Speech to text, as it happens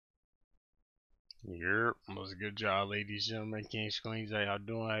Yep, was a good job, ladies, gentlemen, kings, queens. How y'all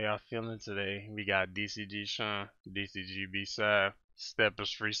doing? How y'all feeling today? We got DCG Shun, DCG Bsavv,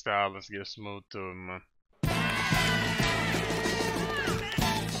 Steppers Freestyle. Let's get smooth to it, man.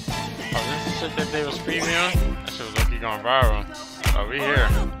 Oh, this is shit that they was previewing? That shit was lucky going viral. Oh, we here.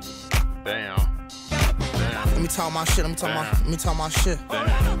 Damn. Let me talk my shit. Let me talk my shit.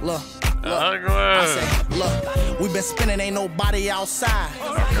 Damn. Look. Go ahead. Look, we been spinning, ain't nobody outside.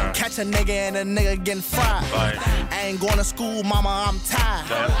 Okay. Catch a nigga and a nigga getting fried. Like, I ain't going to school, mama, I'm tired.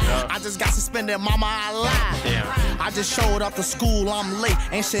 I just got suspended, mama, I lied. Damn. I just showed up to school, I'm late.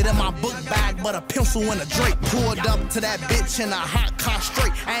 Ain't shit in my book bag but a pencil and a Drake. Pulled up to that bitch in a hot car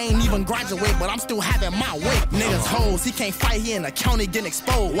straight. I ain't even graduate, but I'm still having my weight. Niggas hoes, he can't fight, he in the county getting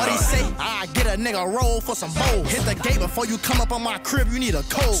exposed. What he say? I get a nigga roll for some bowls. Hit the gate before you come up on my crib, you need a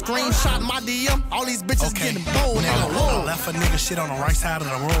code. Screenshot my DM, all these bitches getting bold. Nigga, whoa. I left a nigga shit on the right side of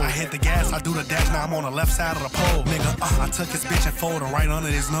the road. I hit the gas, I do the dash, now I'm on the left side of the pole. Nigga, I took his bitch and folded her right under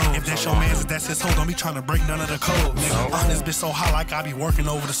his nose. If that's your man's, if that's his hoe, don't be trying to break none of the code. Nigga, this bitch so hot like I be working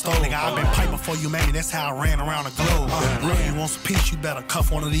over the stove. Nigga, I been pipe before you made me, that's how I ran around the globe. Look, you want some peace, you better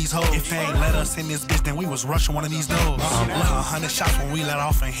cuff one of these hoes. If they ain't let us in this bitch, then we was rushing one of these doors. Look, 100 shots when we let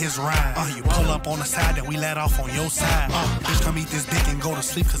off in his ride. You pull up on the side, then we let off on your side. Bitch, come eat this dick and go to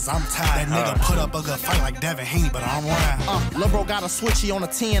sleep, cause I'm tired. That nigga put up a good fight like Devin Haney, but I'm right. Lil' bro got a switchy on a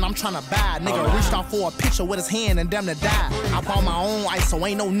 10, I'm tryna buy. Nigga reached out for a picture with his hand and damn near died. I bought my own ice, so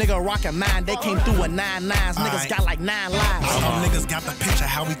ain't no nigga rockin' mine. They came through with 9 nines, niggas got like 9 lives. Some niggas got the picture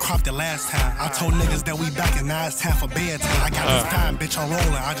how we cropped it last time. I told niggas that we back and now it's time for bedtime. I got this fine bitch on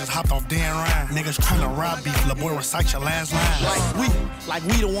rolling, I just hopped off Dan Ryan. Niggas tryna rob beef, lil' boy recite your last line. Like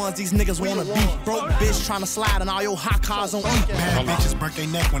we the ones these niggas wanna be. Broke bitch tryna slide and all your hot cars on E. Bad bitches break their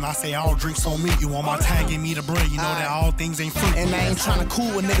neck when I say all drinks on me. You want my tag, give me the bread, you know that all things ain't free. And I ain't tryna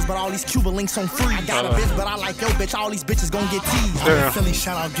cool with niggas, but all these Cuban links on free. I got a bitch, but I like your bitch, all these bitches gon' get teased. I'm in Philly,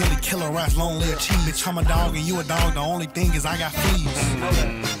 shout out Gilly, killer rats, long live cheese. Bitch, I'm a dog and you a dog, the only thing is I got fleas.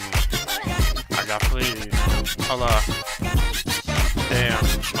 I got fleas. Hold on. Damn.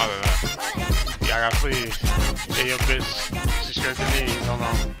 Yeah, I got fleas. Hey, yo, bitch. She skirt the knees. Hold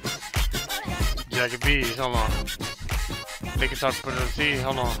on. Jacket B's. Hold on. Make it talk for the T.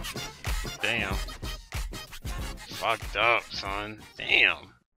 Hold on. Damn. Fucked up, son.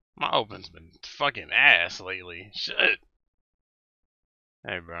 Damn. My open's been fucking ass lately. Shit.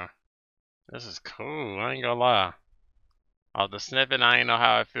 Hey, bro. This is cool. I ain't gonna lie. Off the snippet, I ain't know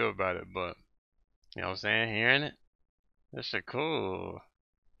how I feel about it, but you know what I'm saying? Hearing it, this shit cool.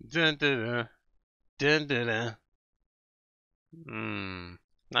 Dun dun dun. Dun dun dun.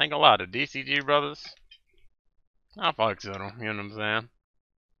 I ain't gonna lie, the DCG brothers, I fucks with them, you know what I'm saying?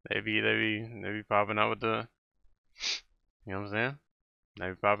 They be popping out with the, you know what I'm saying? They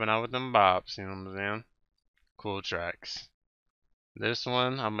be popping out with them bops, you know what I'm saying? Cool tracks. This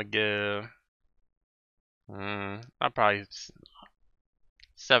one, I'ma give, I probably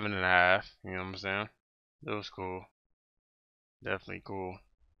 7.5, you know what I'm saying? It was cool. Definitely cool.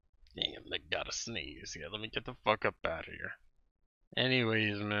 Damn, they gotta sneeze. Yeah, let me get the fuck up out of here.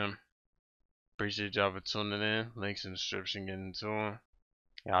 Anyways, man. Appreciate y'all for tuning in. Links in the description, get into them.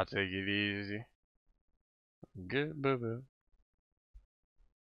 Y'all take it easy. Good boo boo.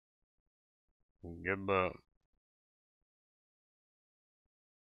 Good boo.